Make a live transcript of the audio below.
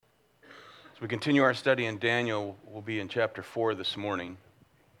As we continue our study in Daniel, we'll be in chapter 4 this morning.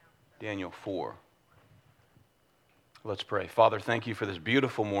 Daniel 4. Let's pray. Father, thank you for this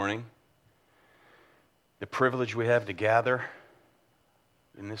beautiful morning, the privilege we have to gather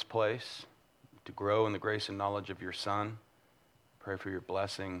in this place, to grow in the grace and knowledge of your Son. Pray for your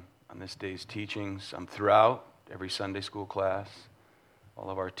blessing on this day's teachings. Throughout every Sunday school class, all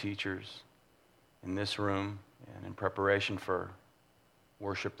of our teachers in this room, and in preparation for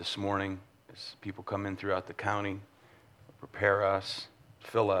worship this morning, as people come in throughout the county, prepare us,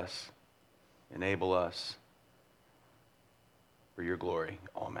 fill us, enable us for your glory.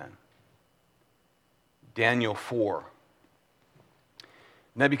 Amen. Daniel 4.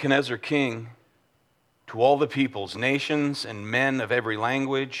 Nebuchadnezzar king, to all the peoples, nations, and men of every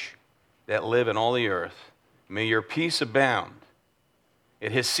language that live in all the earth, may your peace abound.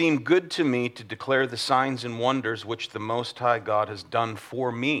 It has seemed good to me to declare the signs and wonders which the Most High God has done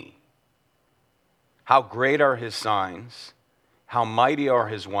for me. How great are his signs, how mighty are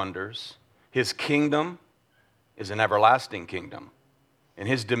his wonders. His kingdom is an everlasting kingdom, and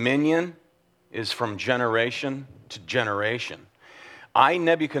his dominion is from generation to generation. I,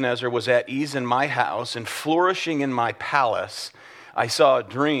 Nebuchadnezzar, was at ease in my house and flourishing in my palace. I saw a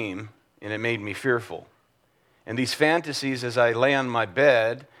dream, and it made me fearful. And these fantasies as I lay on my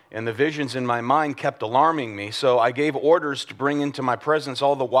bed and the visions in my mind kept alarming me. So I gave orders to bring into my presence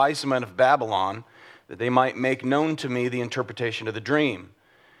all the wise men of Babylon, that they might make known to me the interpretation of the dream.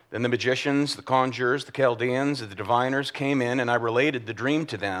 Then the magicians, the conjurers, the Chaldeans, and the diviners came in, and I related the dream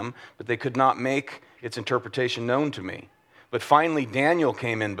to them, but they could not make its interpretation known to me. But finally Daniel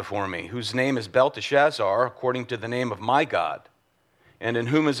came in before me, whose name is Belteshazzar, according to the name of my God, and in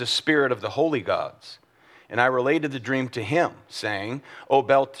whom is a spirit of the holy gods. And I related the dream to him, saying, O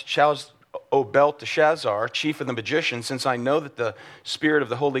Belteshazzar, chief of the magicians, since I know that the spirit of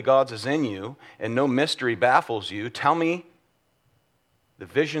the holy gods is in you, and no mystery baffles you, tell me the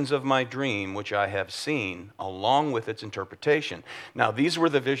visions of my dream which I have seen, along with its interpretation. Now these were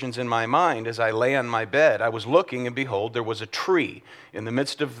the visions in my mind as I lay on my bed. I was looking, and behold, there was a tree in the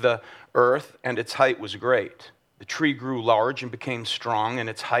midst of the earth, and its height was great. The tree grew large and became strong, and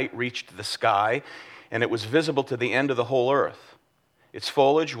its height reached the sky, and it was visible to the end of the whole earth. Its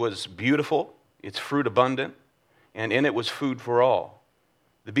foliage was beautiful, its fruit abundant, and in it was food for all.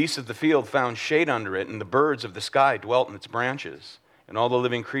 The beasts of the field found shade under it, and the birds of the sky dwelt in its branches, and all the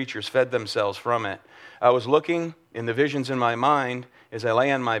living creatures fed themselves from it. I was looking in the visions in my mind as I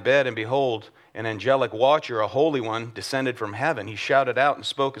lay on my bed, and behold, an angelic watcher, a holy one, descended from heaven. He shouted out and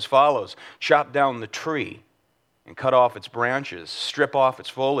spoke as follows: Chop down the tree and cut off its branches, strip off its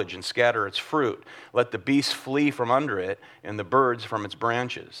foliage and scatter its fruit. Let the beasts flee from under it and the birds from its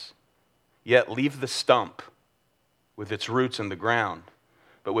branches. Yet leave the stump with its roots in the ground,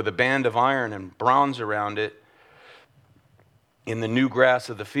 but with a band of iron and bronze around it in the new grass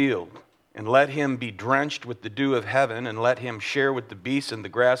of the field. And let him be drenched with the dew of heaven, and let him share with the beasts and the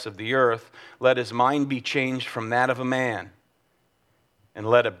grass of the earth. Let his mind be changed from that of a man, and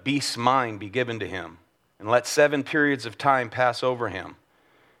let a beast's mind be given to him. And let 7 periods of time pass over him.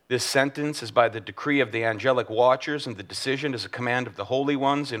 This sentence is by the decree of the angelic watchers, and the decision is a command of the holy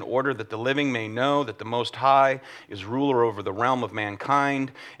ones, in order that the living may know that the Most High is ruler over the realm of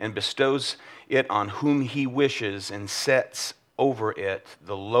mankind, and bestows it on whom he wishes, and sets over it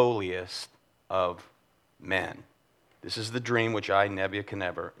the lowliest of men. This is the dream which I,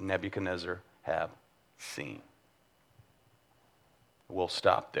 Nebuchadnezzar, have seen. We'll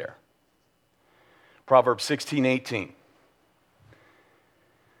stop there. Proverbs 16:18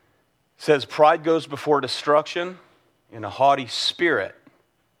 says, Pride goes before destruction, and a haughty spirit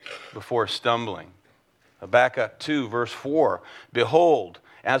before stumbling. Habakkuk 2, verse 4, Behold,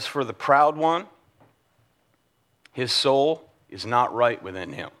 as for the proud one, his soul is not right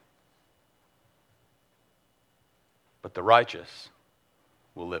within him, but the righteous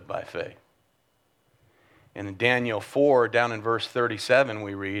will live by faith. And in Daniel 4, down in verse 37,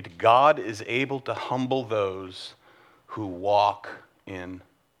 we read, God is able to humble those who walk in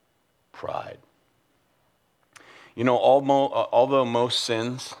pride. You know, although most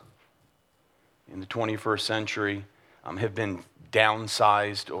sins in the 21st century have been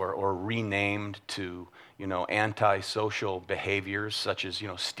downsized or renamed to, antisocial behaviors such as,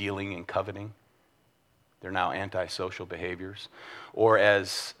 stealing and coveting, they're now antisocial behaviors, or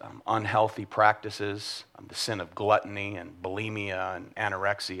as unhealthy practices, the sin of gluttony and bulimia and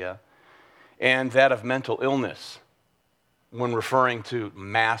anorexia, and that of mental illness when referring to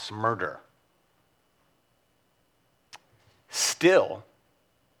mass murder. Still,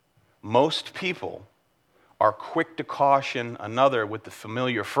 most people are quick to caution another with the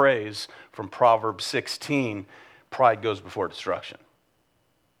familiar phrase from Proverbs 16, pride goes before destruction.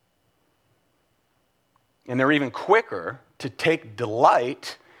 And they're even quicker to take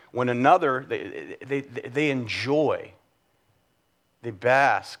delight when another, they enjoy, they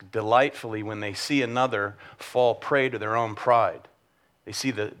bask delightfully when they see another fall prey to their own pride. They see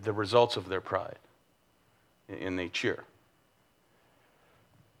the results of their pride, and they cheer.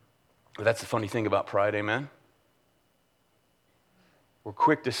 But that's the funny thing about pride, amen? We're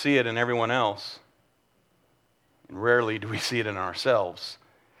quick to see it in everyone else, and rarely do we see it in ourselves.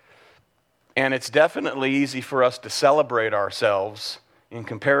 And it's definitely easy for us to celebrate ourselves in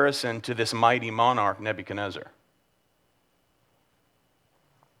comparison to this mighty monarch, Nebuchadnezzar.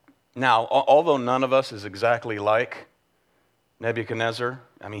 Now, although none of us is exactly like Nebuchadnezzar,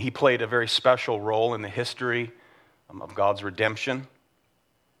 I mean, he played a very special role in the history of God's redemption.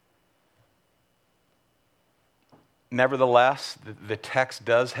 Nevertheless, the text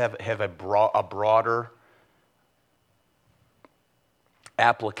does have a broader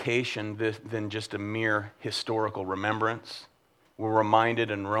application than just a mere historical remembrance. We're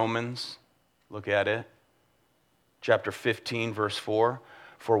reminded in Romans, look at it, chapter 15, verse 4,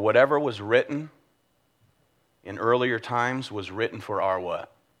 for whatever was written in earlier times was written for our what?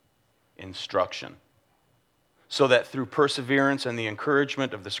 Instruction. So that through perseverance and the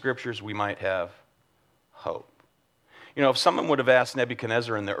encouragement of the Scriptures we might have hope. You know, if someone would have asked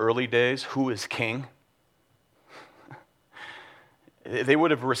Nebuchadnezzar in the early days, who is king? They would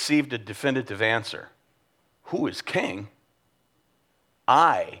have received a definitive answer. Who is king?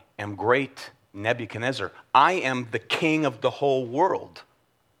 I am great Nebuchadnezzar. I am the king of the whole world.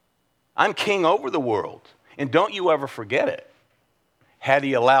 I'm king over the world. And don't you ever forget it, had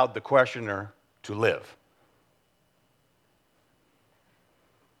he allowed the questioner to live.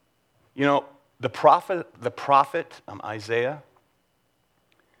 You know, the prophet Isaiah,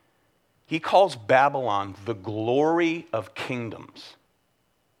 he calls Babylon the glory of kingdoms.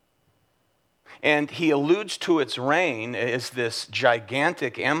 And he alludes to its reign as this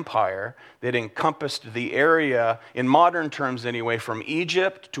gigantic empire that encompassed the area, in modern terms anyway, from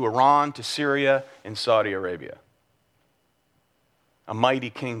Egypt to Iran to Syria and Saudi Arabia. A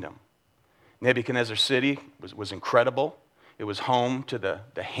mighty kingdom. Nebuchadnezzar's city was incredible. It was home to the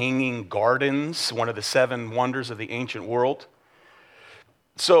Hanging Gardens, one of the 7 wonders of the ancient world.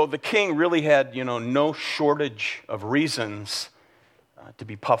 So the king really had, no shortage of reasons to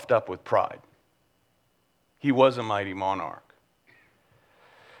be puffed up with pride. He was a mighty monarch.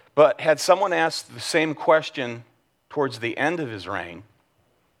 But had someone asked the same question towards the end of his reign,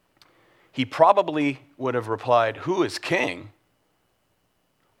 he probably would have replied, who is king?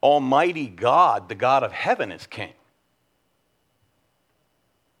 Almighty God, the God of heaven, is king.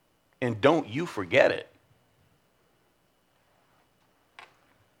 And don't you forget it.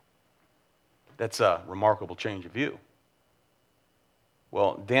 That's a remarkable change of view.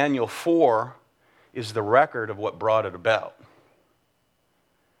 Well, Daniel 4 is the record of what brought it about.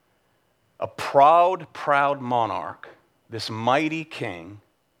 A proud monarch, this mighty king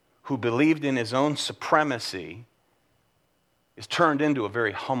who believed in his own supremacy, is turned into a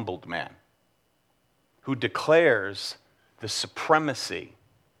very humbled man who declares the supremacy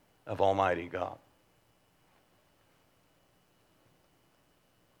of Almighty God.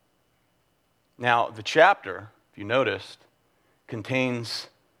 Now, the chapter, if you noticed, contains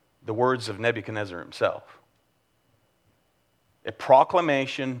the words of Nebuchadnezzar himself. A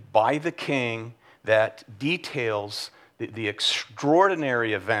proclamation by the king that details the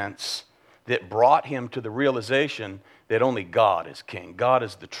extraordinary events that brought him to the realization that only God is king. God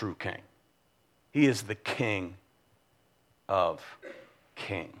is the true king. He is the king of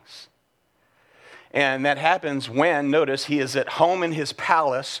kings. And that happens when, notice, he is at home in his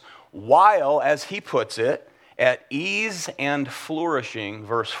palace while, as he puts it, at ease and flourishing,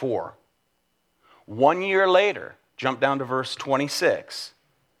 verse 4. 1 year later, jump down to verse 26.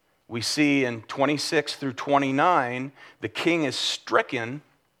 We see in 26 through 29, the king is stricken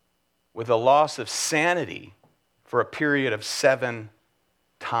with a loss of sanity for a period of 7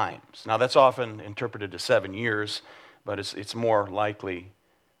 times. Now, that's often interpreted as 7 years, but it's more likely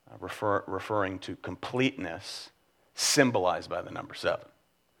referring to completeness symbolized by the number 7.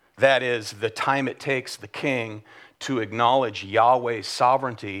 That is, the time it takes the king to acknowledge Yahweh's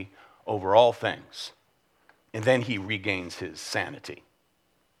sovereignty over all things. And then he regains his sanity.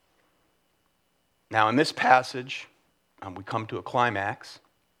 Now, in this passage, we come to a climax.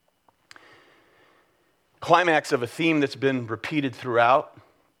 Climax of a theme that's been repeated throughout.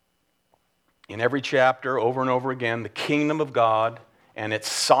 In every chapter, over and over again, the kingdom of God and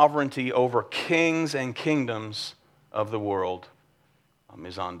its sovereignty over kings and kingdoms of the world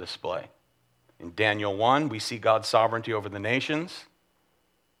is on display. In Daniel 1, we see God's sovereignty over the nations,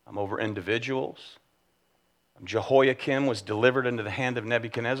 over individuals. Jehoiakim was delivered into the hand of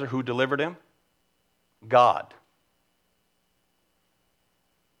Nebuchadnezzar. Who delivered him? God.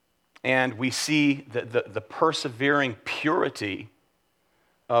 And we see the persevering purity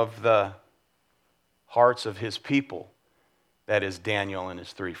of the hearts of his people. That is Daniel and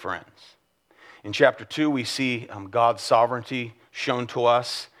his three friends. In chapter 2, we see God's sovereignty shown to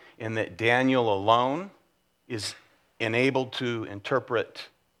us in that Daniel alone is enabled to interpret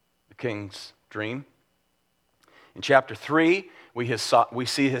the king's dream. In chapter 3, we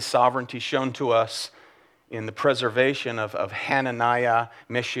see his sovereignty shown to us in the preservation of Hananiah,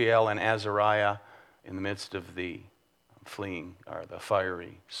 Mishael, and Azariah in the midst of the fleeing, or the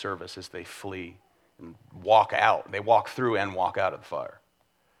fiery service as they flee and walk out. They walk through and walk out of the fire.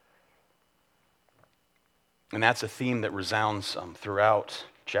 And that's a theme that resounds throughout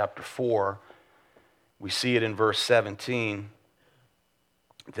chapter 4. We see it in verse 17.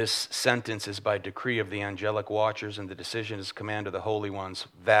 This sentence is by decree of the angelic watchers, and the decision is command of the holy ones,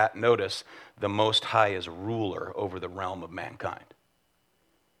 that, notice, the Most High is ruler over the realm of mankind.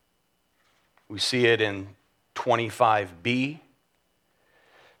 We see it in 25b.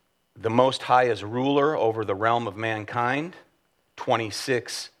 The Most High is ruler over the realm of mankind.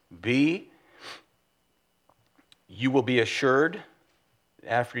 26b. You will be assured,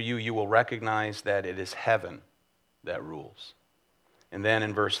 after you will recognize that it is heaven that rules. And then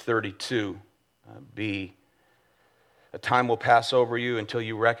in verse 32b, a time will pass over you until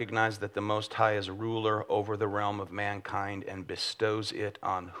you recognize that the Most High is ruler over the realm of mankind and bestows it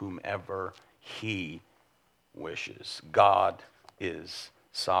on whomever he wishes. God is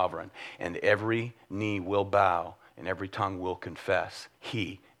sovereign, and every knee will bow and every tongue will confess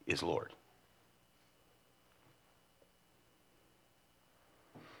he is Lord.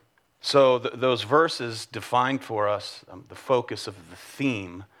 So those verses defined for us the focus of the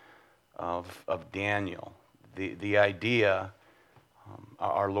theme of Daniel. The idea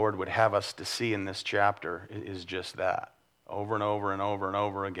our Lord would have us to see in this chapter is just that. Over and over and over and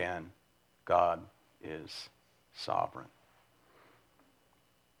over again, God is sovereign.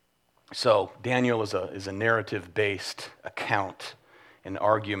 So Daniel is a narrative-based account, an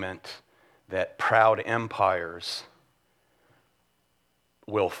argument that proud empires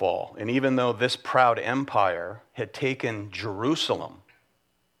will fall. And even though this proud empire had taken Jerusalem,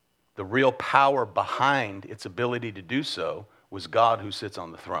 the real power behind its ability to do so was God who sits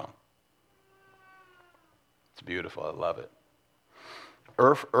on the throne. It's beautiful. I love it.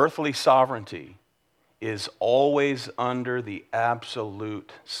 Earthly sovereignty is always under the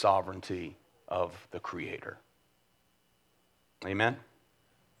absolute sovereignty of the Creator. Amen?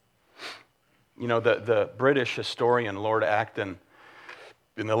 You know, the British historian Lord Acton,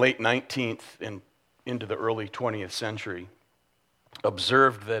 in the late 19th and into the early 20th century,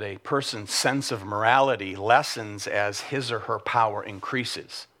 observed that a person's sense of morality lessens as his or her power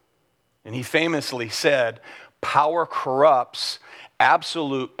increases. And he famously said, power corrupts,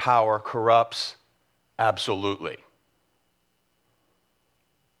 absolute power corrupts absolutely.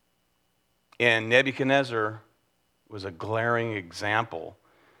 And Nebuchadnezzar was a glaring example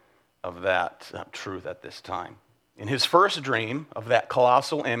of that truth at this time. In his first dream of that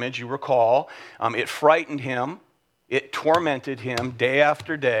colossal image, you recall, it frightened him, it tormented him day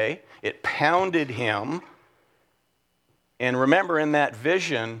after day, it pounded him. And remember, in that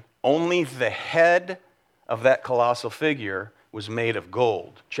vision, only the head of that colossal figure was made of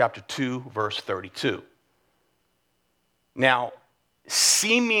gold. Chapter 2, verse 32. Now,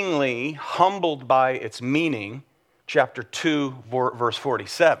 seemingly humbled by its meaning, chapter 2, verse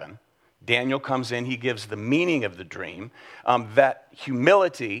 47, Daniel comes in, he gives the meaning of the dream. That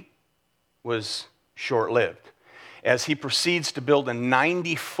humility was short-lived. As he proceeds to build a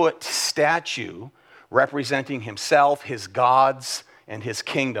 90-foot statue representing himself, his gods, and his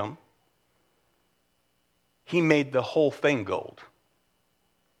kingdom, he made the whole thing gold.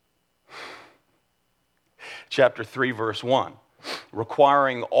 Chapter 3, verse 1,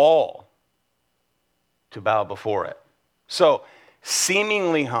 requiring all to bow before it. So,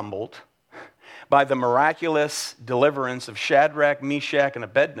 seemingly humbled by the miraculous deliverance of Shadrach, Meshach, and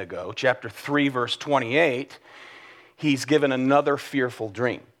Abednego, chapter 3, verse 28, he's given another fearful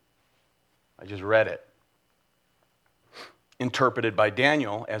dream. I just read it. Interpreted by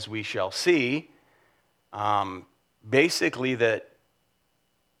Daniel, as we shall see, basically that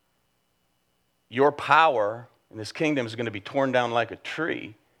your power in this kingdom is going to be torn down like a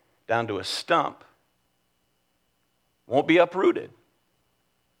tree, down to a stump. Won't be uprooted.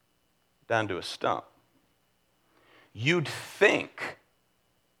 down to a stump. You'd think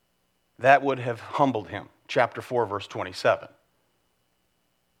that would have humbled him. Chapter 4, verse 27.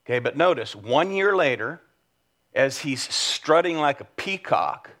 Okay, but notice, 1 year later, as he's strutting like a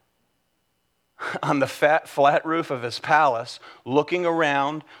peacock on the flat roof of his palace, looking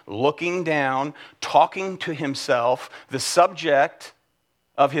around, looking down, talking to himself, the subject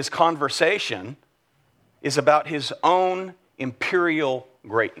of his conversation is about his own imperial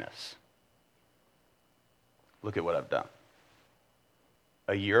greatness. Look at what I've done.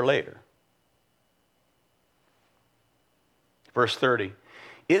 A year later. Verse 30.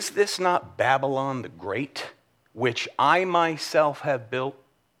 Is this not Babylon the Great, which I myself have built,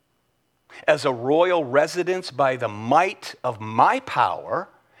 as a royal residence by the might of my power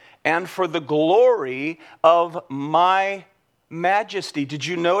and for the glory of my majesty? Did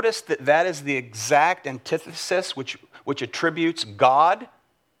you notice that that is the exact antithesis which attributes God,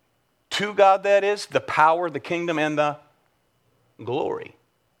 to God that is, the power, the kingdom, and the glory?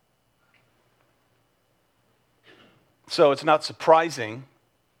 So it's not surprising,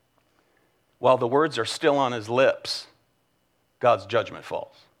 while the words are still on his lips, God's judgment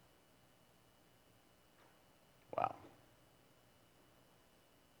falls. Wow.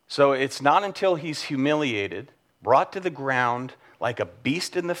 So it's not until he's humiliated, brought to the ground like a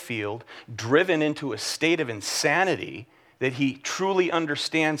beast in the field, driven into a state of insanity, that he truly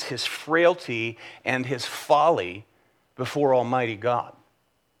understands his frailty and his folly before Almighty God.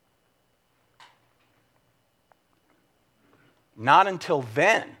 Not until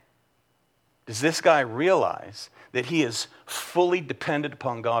then does this guy realize that he is fully dependent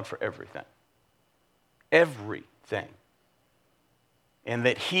upon God for everything. Everything. And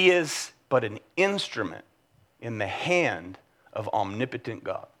that he is but an instrument in the hand of omnipotent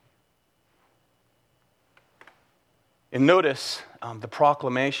God. And notice the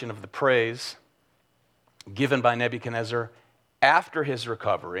proclamation of the praise given by Nebuchadnezzar after his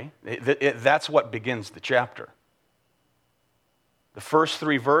recovery. That's what begins the chapter. The first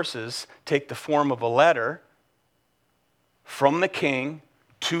 3 verses take the form of a letter from the king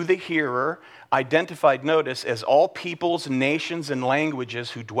to the hearer, identified, notice, as all peoples, nations, and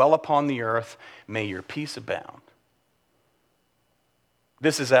languages who dwell upon the earth, may your peace abound.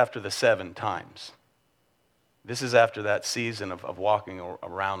 This is after the 7 times. This is after that season of walking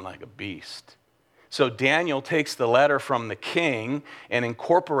around like a beast. So Daniel takes the letter from the king and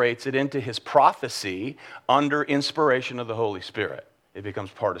incorporates it into his prophecy under inspiration of the Holy Spirit. It becomes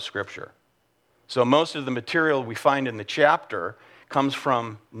part of Scripture. So most of the material we find in the chapter comes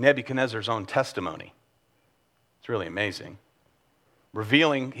from Nebuchadnezzar's own testimony. It's really amazing.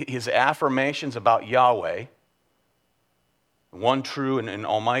 Revealing his affirmations about Yahweh, one true and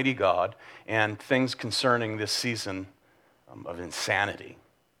almighty God, and things concerning this season of insanity.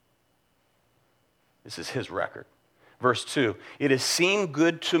 This is his record. Verse 2, it has seemed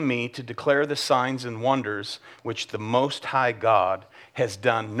good to me to declare the signs and wonders which the Most High God has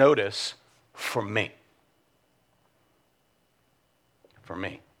done, notice, for me. For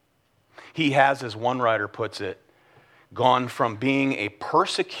me. He has, as one writer puts it, gone from being a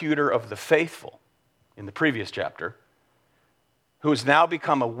persecutor of the faithful in the previous chapter, who has now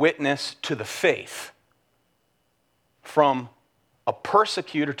become a witness to the faith, from a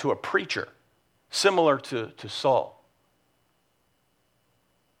persecutor to a preacher, similar to Saul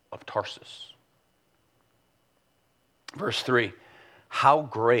of Tarsus. Verse 3, how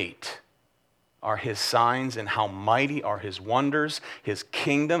great are his signs and how mighty are his wonders. His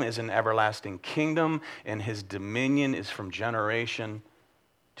kingdom is an everlasting kingdom, and his dominion is from generation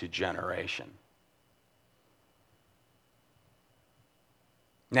to generation.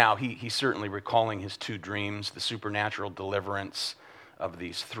 Now, he's certainly recalling his 2 dreams, the supernatural deliverance of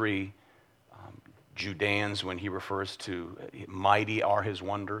these 3 Judeans when he refers to mighty are his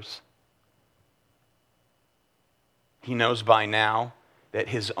wonders. He knows by now that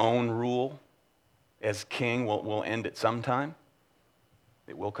his own rule as king will end at some time.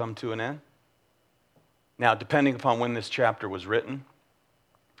 It will come to an end. Now, depending upon when this chapter was written,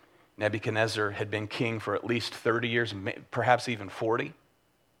 Nebuchadnezzar had been king for at least 30 years, perhaps even 40.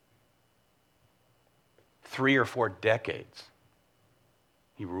 3 or 4 decades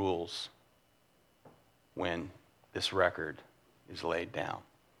he rules when this record is laid down.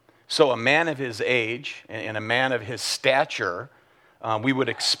 So a man of his age and a man of his stature, we would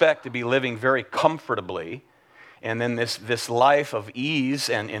expect to be living very comfortably, and then this life of ease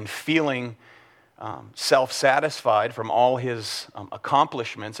and feeling self-satisfied from all his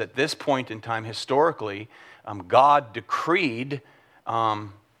accomplishments. At this point in time, historically, God decreed to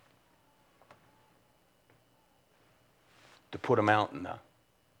put him out in the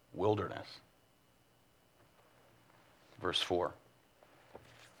wilderness. Verse 4.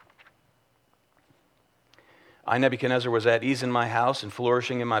 I, Nebuchadnezzar, was at ease in my house and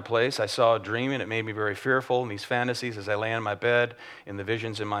flourishing in my place. I saw a dream, and it made me very fearful. And these fantasies, as I lay on my bed, and the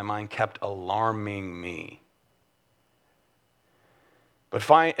visions in my mind kept alarming me.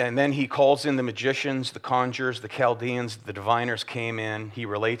 And then he calls in the magicians, the conjurers, the Chaldeans, the diviners came in. He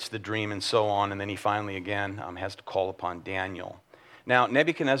relates the dream and so on. And then he finally again has to call upon Daniel. Now,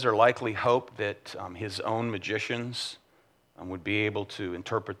 Nebuchadnezzar likely hoped that his own magicians would be able to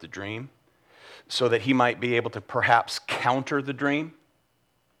interpret the dream, so that he might be able to perhaps counter the dream.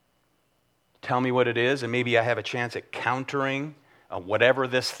 Tell me what it is, and maybe I have a chance at countering whatever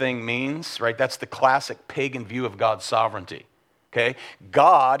this thing means, right? That's the classic pagan view of God's sovereignty, okay?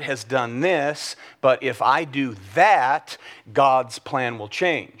 God has done this, but if I do that, God's plan will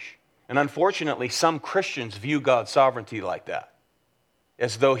change. And unfortunately, some Christians view God's sovereignty like that,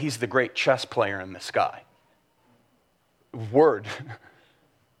 as though he's the great chess player in the sky. Word.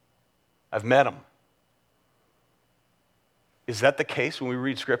 I've met him. Is that the case when we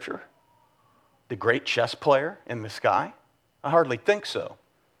read Scripture? The great chess player in the sky? I hardly think so.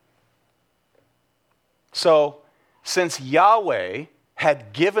 So, since Yahweh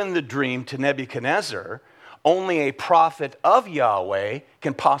had given the dream to Nebuchadnezzar, only a prophet of Yahweh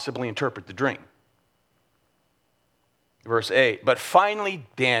can possibly interpret the dream. Verse 8, but finally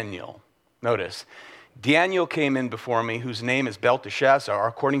Daniel, notice, Daniel came in before me, whose name is Belteshazzar,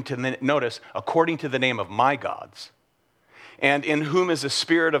 according to the name of my gods, and in whom is the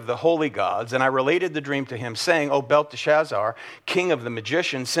spirit of the holy gods. And I related the dream to him, saying, O Belteshazzar, king of the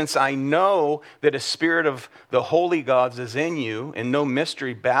magicians, since I know that a spirit of the holy gods is in you, and no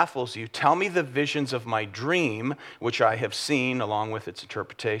mystery baffles you, tell me the visions of my dream, which I have seen, along with its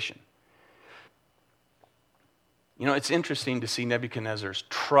interpretation. You know, it's interesting to see Nebuchadnezzar's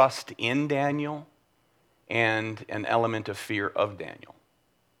trust in Daniel and an element of fear of Daniel.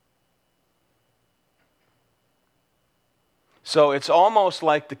 So it's almost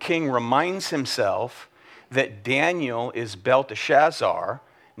like the king reminds himself that Daniel is Belteshazzar,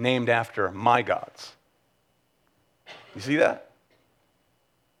 named after my gods. You see that?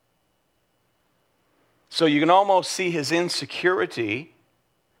 So you can almost see his insecurity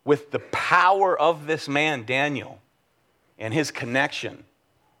with the power of this man, Daniel, and his connection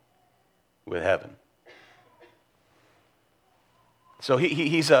with heaven. So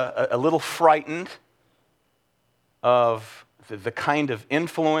he's a little frightened of the kind of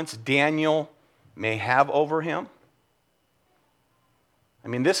influence Daniel may have over him. I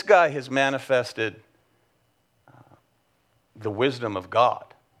mean, this guy has manifested the wisdom of God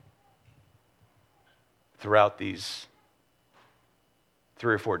throughout these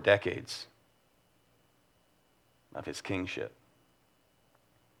 3 or 4 decades of his kingship.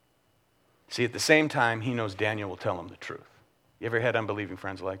 See, at the same time, he knows Daniel will tell him the truth. You ever had unbelieving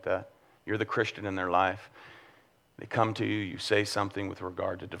friends like that? You're the Christian in their life. They come to you, you say something with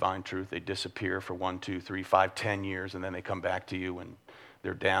regard to divine truth. They disappear for 1, 2, 3, 5, 10 years, and then they come back to you when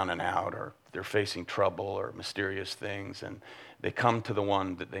they're down and out, or they're facing trouble or mysterious things, and they come to the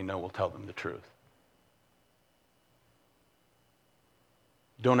one that they know will tell them the truth.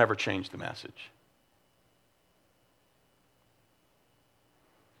 Don't ever change the message.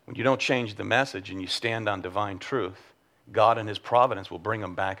 When you don't change the message and you stand on divine truth, God in his providence will bring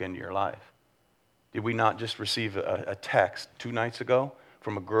them back into your life. Did we not just receive a text 2 nights ago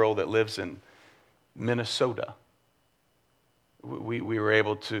from a girl that lives in Minnesota? We were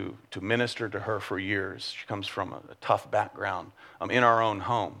able to minister to her for years. She comes from a tough background in our own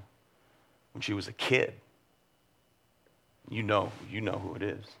home when she was a kid. You know who it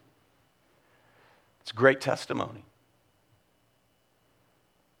is. It's a great testimony.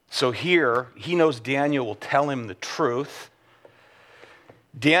 So here, he knows Daniel will tell him the truth.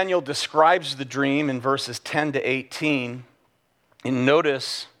 Daniel describes the dream in verses 10 to 18. And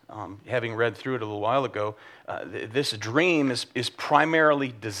notice, having read through it a little while ago, this dream is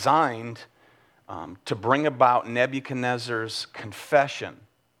primarily designed to bring about Nebuchadnezzar's confession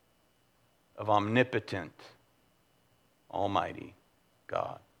of omnipotent, almighty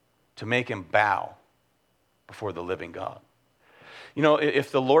God, to make him bow before the living God. You know,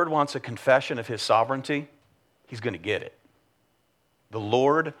 if the Lord wants a confession of his sovereignty, he's going to get it. The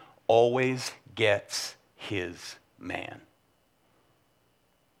Lord always gets his man.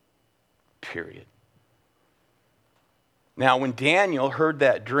 Period. Now, when Daniel heard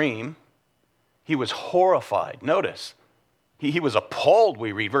that dream, he was horrified. Notice, he was appalled,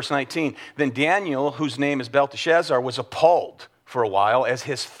 we read, verse 19. Then Daniel, whose name is Belteshazzar, was appalled for a while as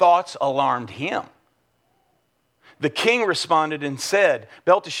his thoughts alarmed him. The king responded and said,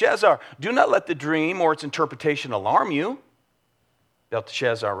 Belteshazzar, do not let the dream or its interpretation alarm you.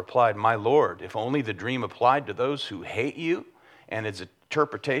 Belteshazzar replied, my lord, if only the dream applied to those who hate you and its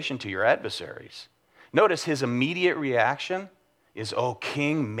interpretation to your adversaries. Notice his immediate reaction is, O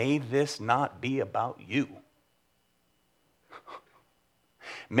king, may this not be about you.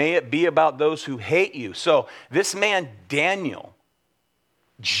 May it be about those who hate you. So this man, Daniel,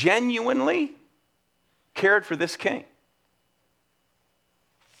 genuinely cared for this king.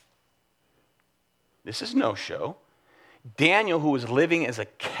 This is no show. Daniel, who was living as a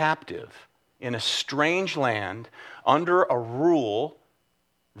captive in a strange land under a rule,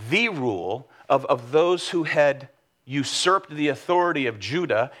 the rule of those who had usurped the authority of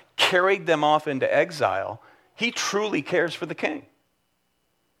Judah, carried them off into exile, he truly cares for the king.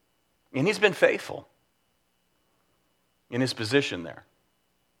 And he's been faithful in his position there,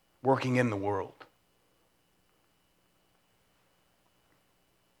 working in the world.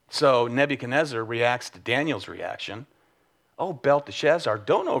 So Nebuchadnezzar reacts to Daniel's reaction. Oh, Belteshazzar,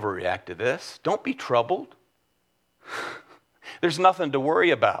 don't overreact to this. Don't be troubled. There's nothing to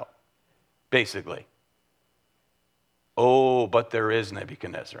worry about, basically. Oh, but there is,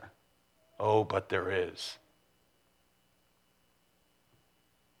 Nebuchadnezzar. Oh, but there is.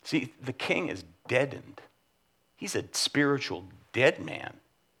 See, the king is deadened. He's a spiritual dead man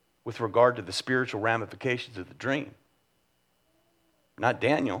with regard to the spiritual ramifications of the dream. Not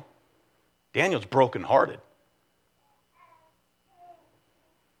Daniel. Daniel's brokenhearted.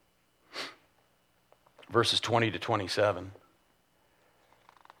 Verses 20 to 27.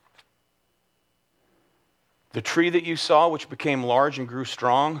 The tree that you saw, which became large and grew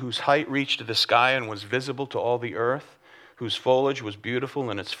strong, whose height reached to the sky and was visible to all the earth, whose foliage was beautiful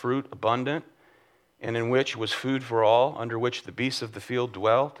and its fruit abundant, and in which was food for all, under which the beasts of the field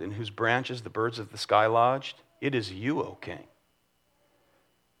dwelt, in whose branches the birds of the sky lodged, it is you, O king.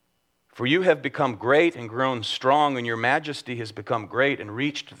 For you have become great and grown strong, and your majesty has become great and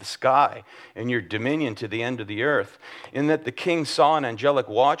reached to the sky, and your dominion to the end of the earth. In that the king saw an angelic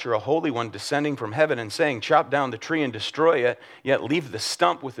watcher, a holy one, descending from heaven and saying, chop down the tree and destroy it, yet leave the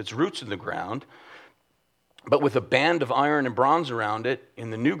stump with its roots in the ground, but with a band of iron and bronze around it in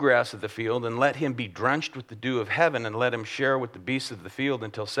the new grass of the field, and let him be drenched with the dew of heaven, and let him share with the beasts of the field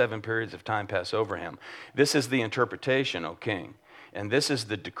until 7 periods of time pass over him. This is the interpretation, O king. And this is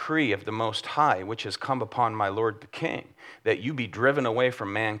the decree of the Most High, which has come upon my lord the king, that you be driven away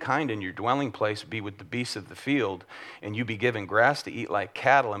from mankind, and your dwelling place be with the beasts of the field, and you be given grass to eat like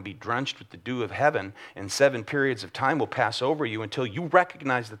cattle, and be drenched with the dew of heaven, and 7 periods of time will pass over you until you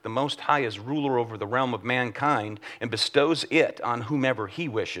recognize that the Most High is ruler over the realm of mankind, and bestows it on whomever he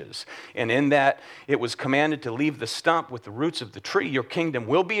wishes. And in that it was commanded to leave the stump with the roots of the tree, your kingdom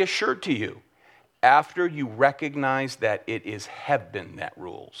will be assured to you, after you recognize that it is heaven that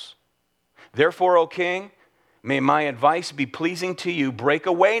rules. Therefore, O king, may my advice be pleasing to you. Break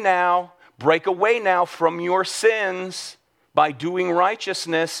away now from your sins by doing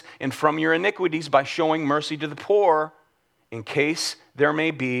righteousness, and from your iniquities by showing mercy to the poor, in case there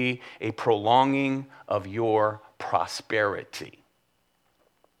may be a prolonging of your prosperity.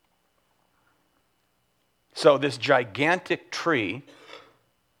 So this gigantic tree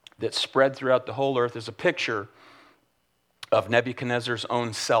that spread throughout the whole earth is a picture of Nebuchadnezzar's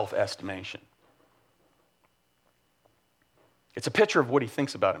own self-estimation. It's a picture of what he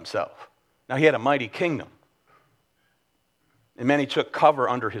thinks about himself. Now, he had a mighty kingdom, and many took cover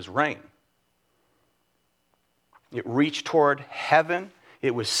under his reign. It reached toward heaven.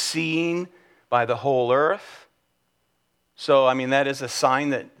 It was seen by the whole earth. So, that is a sign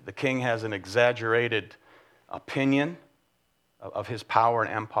that the king has an exaggerated opinion of his power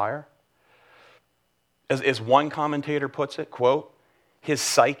and empire. As one commentator puts it, quote, his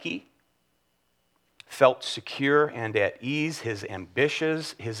psyche felt secure and at ease. His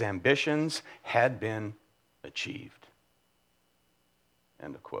ambitions had been achieved.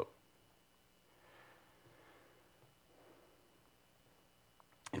 End of quote.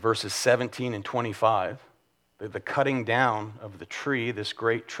 In verses 17 and 25, the cutting down of the tree, this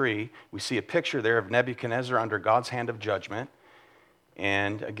great tree, we see a picture there of Nebuchadnezzar under God's hand of judgment.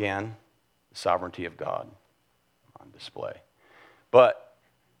 And again, the sovereignty of God on display. But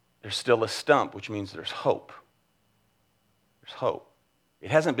there's still a stump, which means there's hope. There's hope.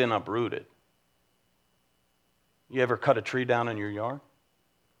 It hasn't been uprooted. You ever cut a tree down in your yard?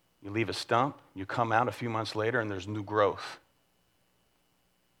 You leave a stump, you come out a few months later, and there's new growth.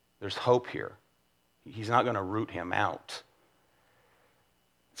 There's hope here. He's not going to root him out.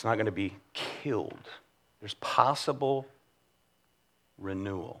 It's not going to be killed. There's possible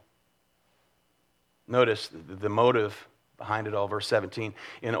renewal. Notice the motive behind it all, verse 17.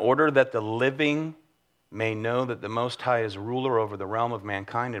 In order that the living may know that the Most High is ruler over the realm of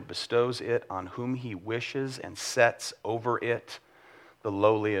mankind and bestows it on whom he wishes and sets over it the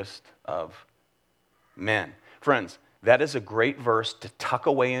lowliest of men. Friends, that is a great verse to tuck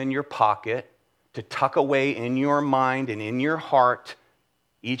away in your pocket, to tuck away in your mind and in your heart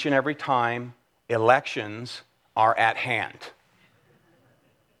each and every time elections are at hand.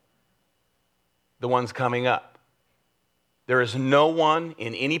 The ones coming up. There is no one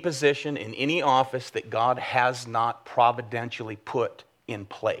in any position, in any office that God has not providentially put in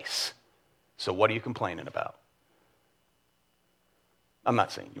place. So what are you complaining about? I'm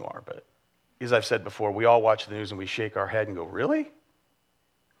not saying you are, but as I've said before, we all watch the news and we shake our head and go, really?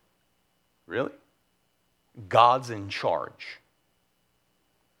 Really? God's in charge.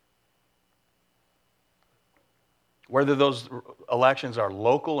 Whether those elections are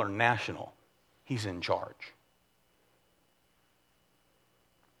local or national, he's in charge.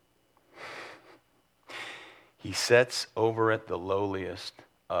 He sets over it the lowliest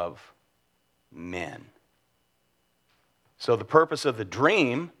of men. So the purpose of the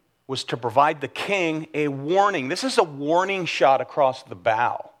dream was to provide the king a warning. This is a warning shot across the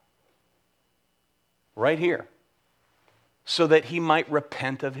bow. Right here. So that he might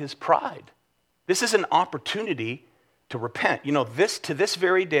repent of his pride. This is an opportunity to repent. You know, to this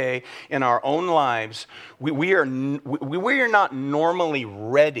very day in our own lives, we are not normally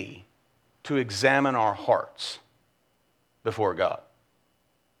ready to examine our hearts before God.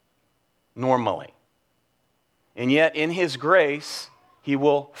 Normally. And yet, in his grace, he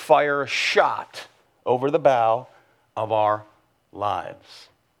will fire a shot over the bow of our lives.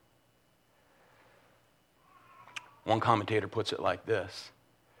 One commentator puts it like this.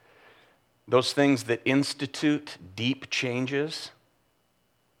 Those things that institute deep changes,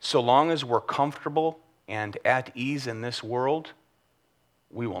 so long as we're comfortable and at ease in this world,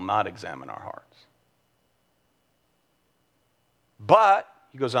 we will not examine our hearts. But,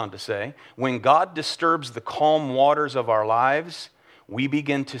 he goes on to say, when God disturbs the calm waters of our lives, we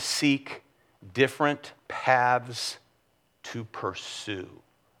begin to seek different paths to pursue.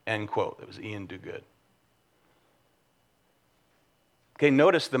 End quote. That was Ian Duguid. Okay,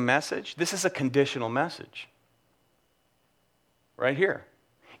 notice the message. This is a conditional message. Right here.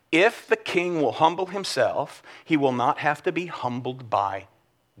 If the king will humble himself, he will not have to be humbled by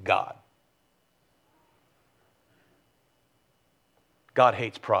God. God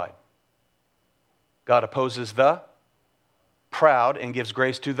hates pride. God opposes the proud and gives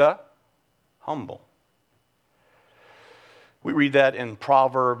grace to the humble. We read that in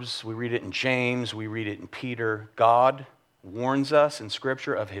Proverbs, we read it in James, we read it in Peter. God warns us in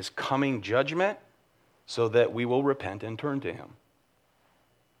Scripture of his coming judgment so that we will repent and turn to him.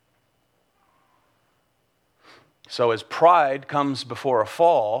 So as pride comes before a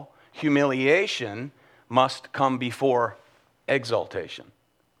fall, humiliation must come before exaltation.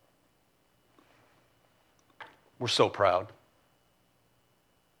 We're so proud.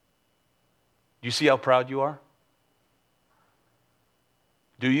 Do you see how proud you are?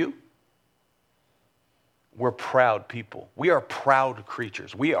 Do you? We're proud people. We are proud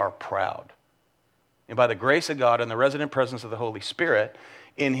creatures. We are proud. And by the grace of God and the resident presence of the Holy Spirit,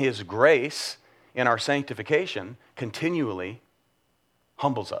 in his grace, in our sanctification, continually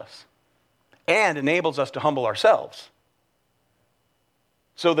humbles us and enables us to humble ourselves.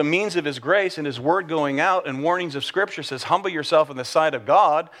 So the means of his grace and his word going out and warnings of Scripture says, humble yourself in the sight of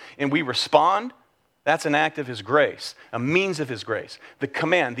God, and we respond. That's an act of his grace, a means of his grace. The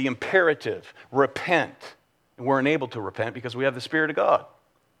command, the imperative, repent. And we're enabled to repent because we have the Spirit of God.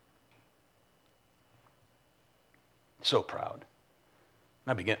 So proud.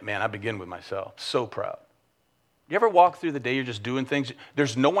 I begin with myself. So proud. You ever walk through the day, you're just doing things,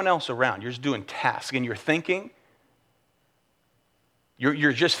 there's no one else around, you're just doing tasks, and you're thinking,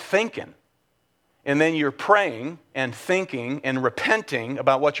 you're just thinking. And then you're praying and thinking and repenting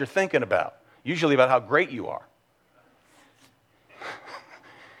about what you're thinking about. Usually about how great you are.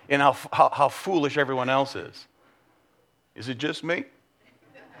 And how foolish everyone else is. Is it just me?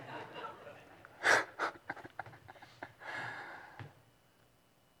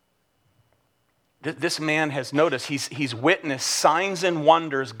 This man has noticed, he's witnessed signs and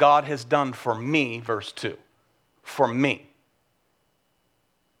wonders God has done for me, verse 2. For me.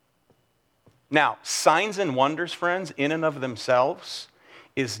 Now, signs and wonders, friends, in and of themselves,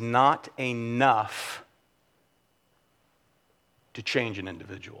 is not enough to change an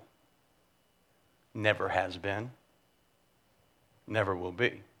individual. Never has been. Never will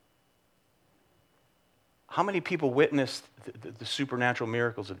be. How many people witnessed the supernatural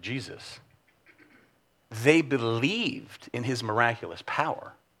miracles of Jesus? They believed in his miraculous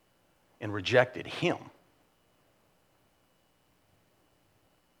power and rejected him.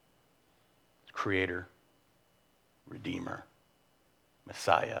 Creator, Redeemer,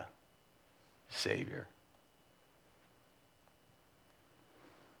 Messiah, Savior.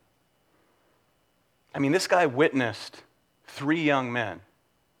 I mean, this guy witnessed 3 young men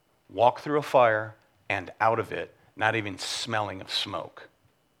walk through a fire and out of it, not even smelling of smoke.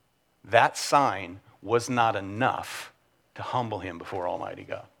 That sign was not enough to humble him before Almighty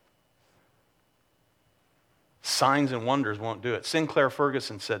God. Signs and wonders won't do it. Sinclair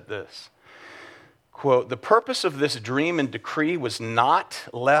Ferguson said this, quote, "The purpose of this dream and decree was not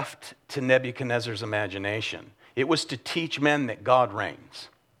left to Nebuchadnezzar's imagination. It was to teach men that God reigns.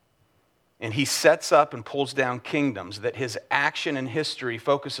 And he sets up and pulls down kingdoms, that his action in history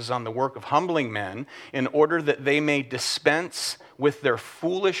focuses on the work of humbling men in order that they may dispense with their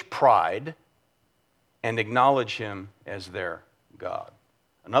foolish pride and acknowledge him as their God."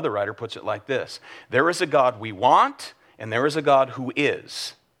 Another writer puts it like this: there is a God we want, and there is a God who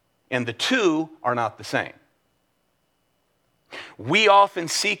is, and the two are not the same. We often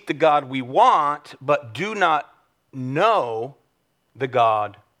seek the God we want, but do not know the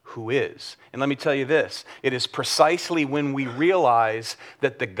God who is. And let me tell you this, it is precisely when we realize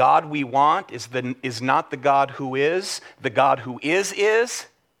that the God we want is not the God who is, the God who is.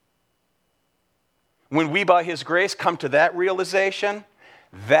 When we, by his grace, come to that realization,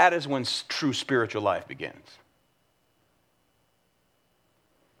 that is when true spiritual life begins.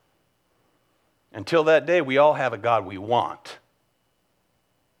 Until that day, we all have a God we want,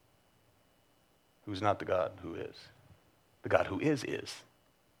 who's not the God who is. The God who is.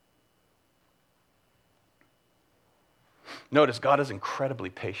 Notice, God is incredibly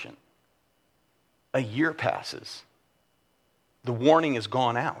patient. A year passes. The warning is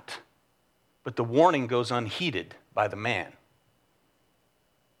gone out, but the warning goes unheeded by the man.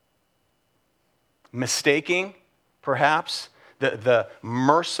 Mistaking, perhaps, the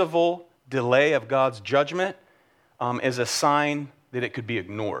merciful delay of God's judgment as a sign that it could be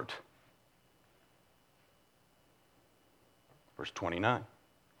ignored. Verse 29.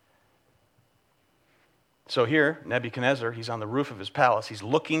 So here, Nebuchadnezzar, he's on the roof of his palace. He's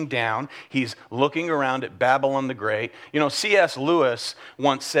looking down. He's looking around at Babylon the Great. You know, C.S. Lewis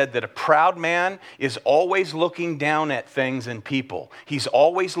once said that a proud man is always looking down at things and people. He's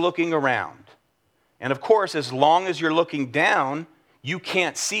always looking around. And of course, as long as you're looking down, you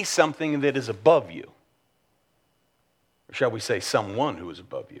can't see something that is above you. Or shall we say, someone who is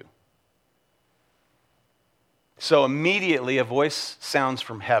above you. So immediately a voice sounds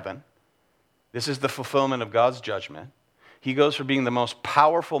from heaven. This is the fulfillment of God's judgment. He goes from being the most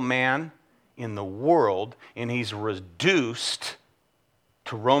powerful man in the world, and he's reduced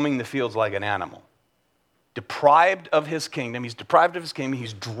to roaming the fields like an animal. Deprived of his kingdom,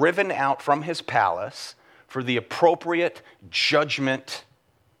 he's driven out from his palace for the appropriate judgment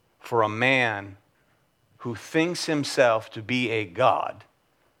for a man who thinks himself to be a god.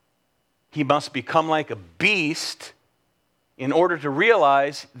 He must become like a beast in order to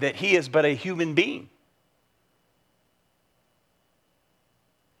realize that he is but a human being.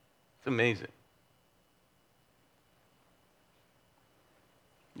 It's amazing.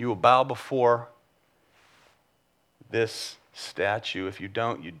 You will bow before this statue. If you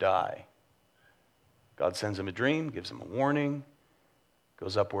don't, you die. God sends him a dream, gives him a warning,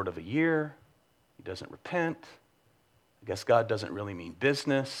 goes upward of a year. He doesn't repent. I guess God doesn't really mean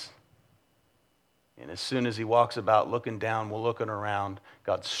business. And as soon as he walks about looking down, looking around,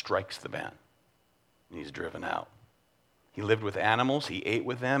 God strikes the man. And he's driven out. He lived with animals. He ate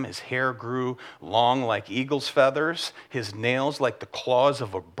with them. His hair grew long like eagle's feathers. His nails like the claws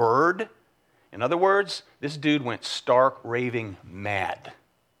of a bird. In other words, this dude went stark raving mad.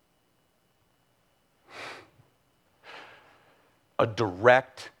 A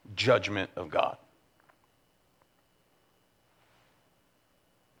direct judgment of God.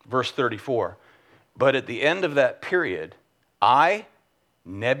 Verse 34. But at the end of that period, I,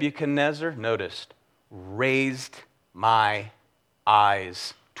 Nebuchadnezzar, noticed, raised my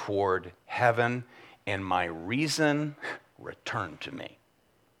eyes toward heaven, and my reason returned to me.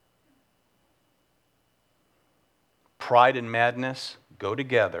 Pride and madness go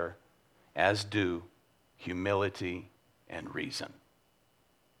together, as do humility and reason.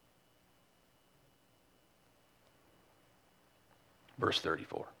 Verse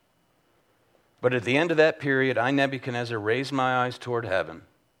 34. But at the end of that period, I, Nebuchadnezzar, raised my eyes toward heaven,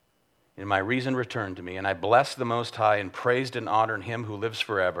 and my reason returned to me, and I blessed the Most High and praised and honored him who lives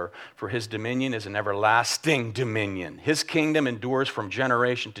forever, for his dominion is an everlasting dominion. His kingdom endures from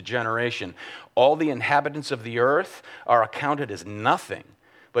generation to generation. All the inhabitants of the earth are accounted as nothing,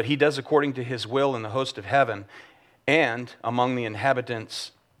 but he does according to his will in the host of heaven and among the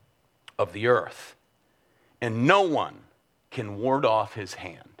inhabitants of the earth. And no one can ward off his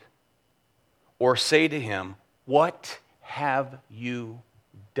hand or say to him, "What have you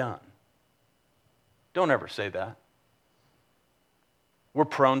done?" Don't ever say that. We're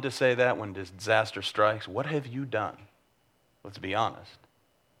prone to say that when disaster strikes. What have you done? Let's be honest.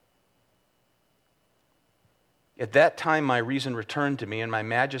 At that time my reason returned to me, and my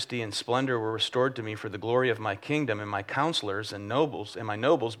majesty and splendor were restored to me for the glory of my kingdom, and my counselors and my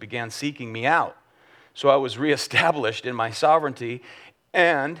nobles began seeking me out. So I was reestablished in my sovereignty,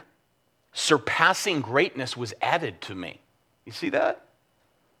 and surpassing greatness was added to me. You see that?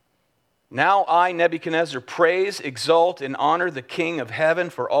 Now I, Nebuchadnezzar, praise, exalt, and honor the King of heaven,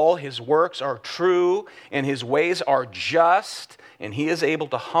 for all his works are true, and his ways are just, and he is able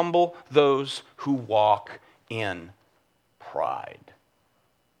to humble those who walk in pride.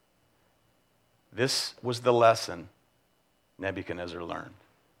 This was the lesson Nebuchadnezzar learned.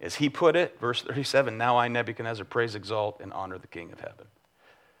 As he put it, verse 37, now I, Nebuchadnezzar, praise, exalt, and honor the King of heaven.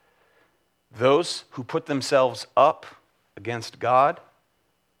 Those who put themselves up against God,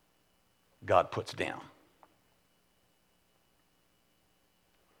 God puts down.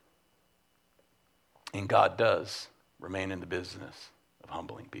 And God does remain in the business of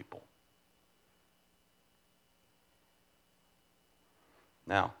humbling people.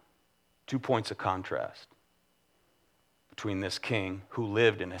 Now, 2 points of contrast between this king who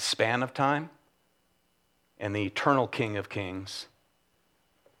lived in a span of time and the eternal King of kings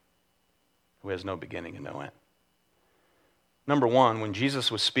who has no beginning and no end. Number one, when Jesus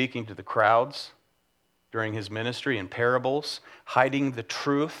was speaking to the crowds during his ministry in parables, hiding the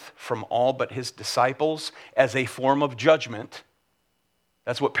truth from all but his disciples as a form of judgment,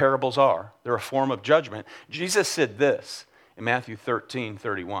 that's what parables are. They're a form of judgment. Jesus said this in Matthew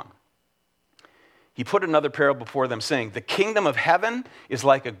 13:31. He put another parable before them, saying, the kingdom of heaven is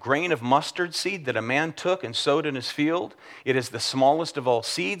like a grain of mustard seed that a man took and sowed in his field. It is the smallest of all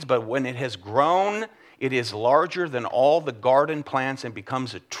seeds, but when it has grown, it is larger than all the garden plants and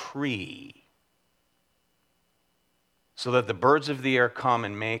becomes a tree, so that the birds of the air come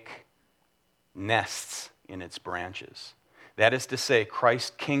and make nests in its branches. That is to say,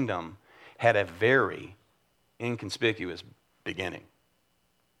 Christ's kingdom had a very inconspicuous beginning.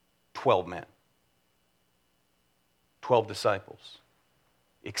 12 men. 12 disciples.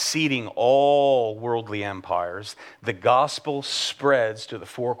 Exceeding all worldly empires, the gospel spreads to the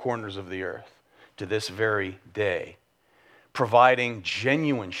four corners of the earth to this very day, providing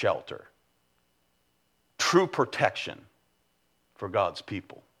genuine shelter, true protection for God's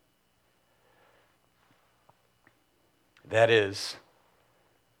people. That is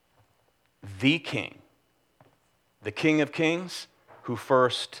the King of kings, who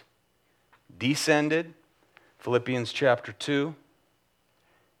first descended, Philippians chapter 2.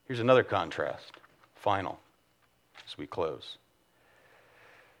 Here's another contrast, final, as we close.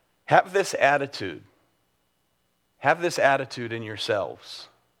 Have this attitude in yourselves,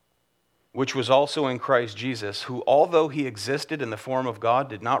 which was also in Christ Jesus, who, although he existed in the form of God,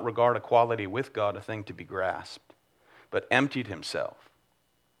 did not regard equality with God a thing to be grasped, but emptied himself,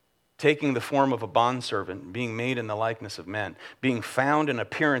 taking the form of a bondservant, being made in the likeness of men. Being found in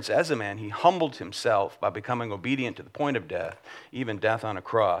appearance as a man, he humbled himself by becoming obedient to the point of death, even death on a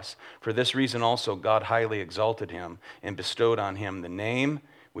cross. For this reason also God highly exalted him and bestowed on him the name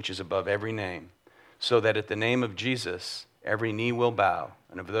which is above every name, so that at the name of Jesus every knee will bow,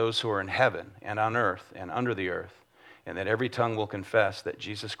 and of those who are in heaven and on earth and under the earth, and that every tongue will confess that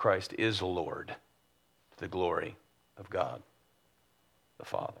Jesus Christ is Lord, to the glory of God the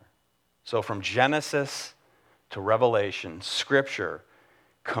Father. So from Genesis to Revelation, Scripture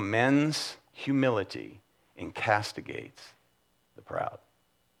commends humility and castigates the proud.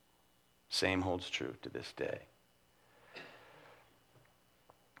 Same holds true to this day.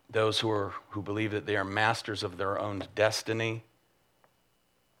 Those who believe that they are masters of their own destiny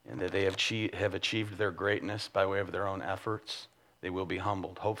and that they have achieved their greatness by way of their own efforts, they will be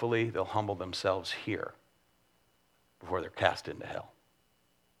humbled. Hopefully, they'll humble themselves here before they're cast into hell.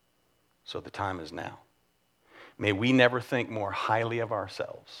 So the time is now. May we never think more highly of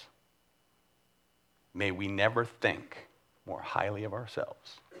ourselves. May we never think more highly of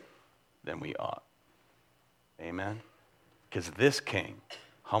ourselves than we ought. Amen? Because this king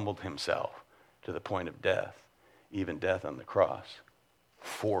humbled himself to the point of death, even death on the cross,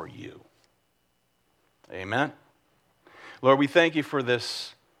 for you. Amen. Lord, we thank you for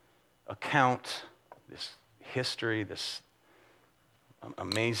this account, this history, this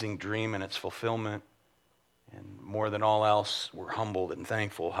amazing dream and its fulfillment. And more than all else, we're humbled and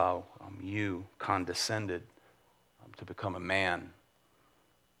thankful how you condescended to become a man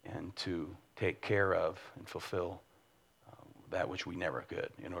and to take care of and fulfill that which we never could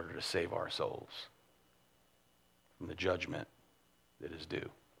in order to save our souls from the judgment that is due.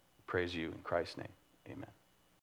 Praise you in Christ's name. Amen.